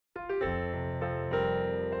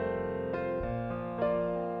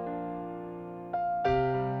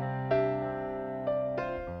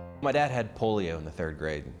My dad had polio in the 3rd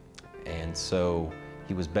grade, and so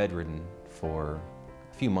he was bedridden for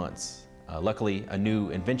a few months. Luckily, a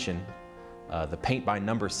new invention, the paint by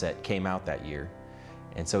number set, came out that year.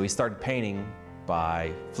 And so he started painting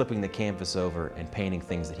by flipping the canvas over and painting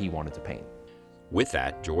things that he wanted to paint. With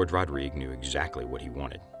that, George Rodrigue knew exactly what he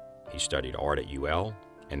wanted. He studied art at UL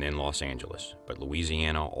and then Los Angeles, but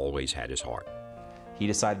Louisiana always had his heart. He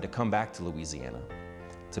decided to come back to Louisiana,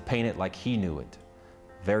 to paint it like he knew it.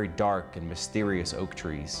 Very dark and mysterious oak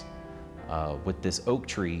trees, with this oak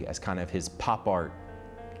tree as kind of his pop art,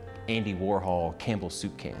 Andy Warhol Campbell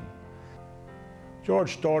soup can.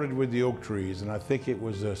 George started with the oak trees, and I think it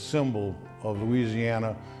was a symbol of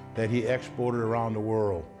Louisiana that he exported around the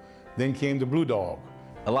world. Then came the blue dog.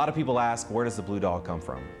 A lot of people ask, where does the blue dog come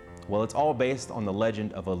from? Well, it's all based on the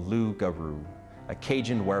legend of a loup-garou, a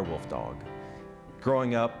Cajun werewolf dog.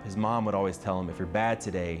 Growing up, his mom would always tell him, if you're bad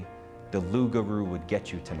today, the loup-garou would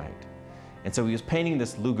get you tonight. And so he was painting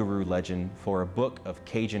this loup-garou legend for a book of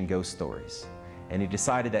Cajun ghost stories. And he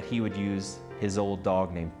decided that he would use his old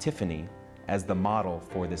dog named Tiffany as the model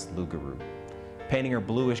for this loup-garou, painting her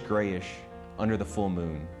bluish-grayish under the full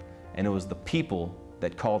moon. And it was the people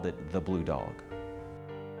that called it the blue dog.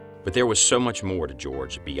 But there was so much more to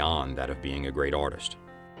George beyond that of being a great artist.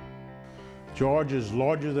 George is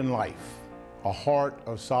larger than life, a heart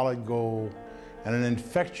of solid gold, and an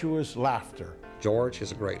infectious laughter. George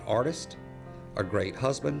is a great artist, a great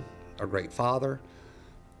husband, a great father,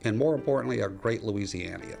 and more importantly, a great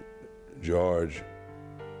Louisianian. George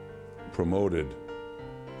promoted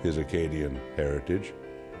his Acadian heritage,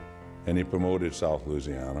 and he promoted South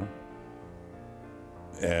Louisiana,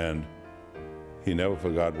 and he never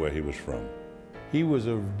forgot where he was from. He was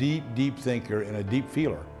a deep, deep thinker and a deep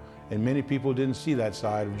feeler, and many people didn't see that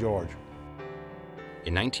side of George.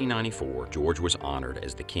 In 1994, George was honored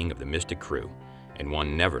as the king of the Mystic Crew, and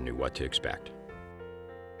one never knew what to expect.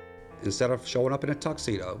 Instead of showing up in a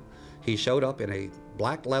tuxedo, he showed up in a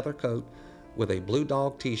black leather coat with a blue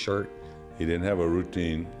dog t-shirt. He didn't have a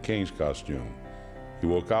routine king's costume. He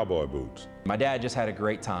wore cowboy boots. My dad just had a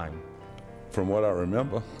great time. From what I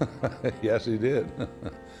remember, yes, he did.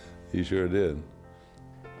 He sure did.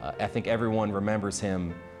 I think everyone remembers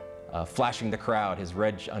him flashing the crowd his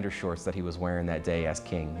red undershorts that he was wearing that day as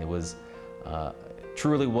king. It was,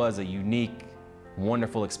 truly was a unique,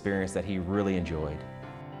 wonderful experience that he really enjoyed.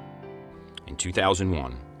 In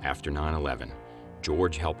 2001, after 9/11,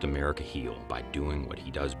 George helped America heal by doing what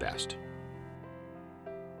he does best.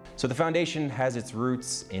 So the foundation has its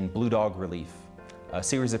roots in Blue Dog Relief, a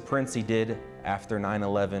series of prints he did after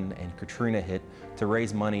 9/11 and Katrina hit to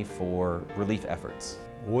raise money for relief efforts.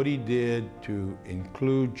 What he did to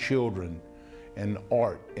include children and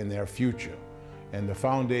art in their future, and the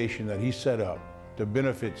foundation that he set up to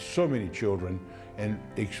benefit so many children and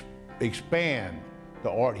expand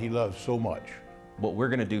the art he loves so much. What we're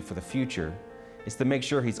going to do for the future is to make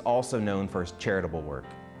sure he's also known for his charitable work,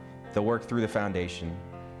 the work through the foundation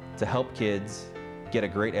to help kids get a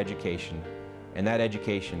great education, and that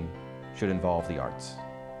education should involve the arts.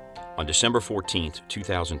 On December 14,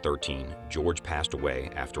 2013, George passed away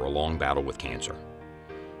after a long battle with cancer.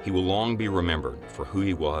 He will long be remembered for who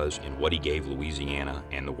he was and what he gave Louisiana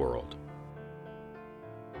and the world.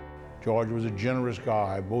 George was a generous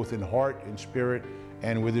guy, both in heart and spirit,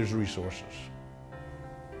 and with his resources.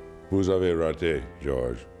 Vous avez raté,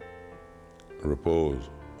 George. Repose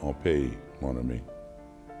en paix, mon ami.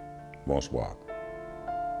 Bonsoir.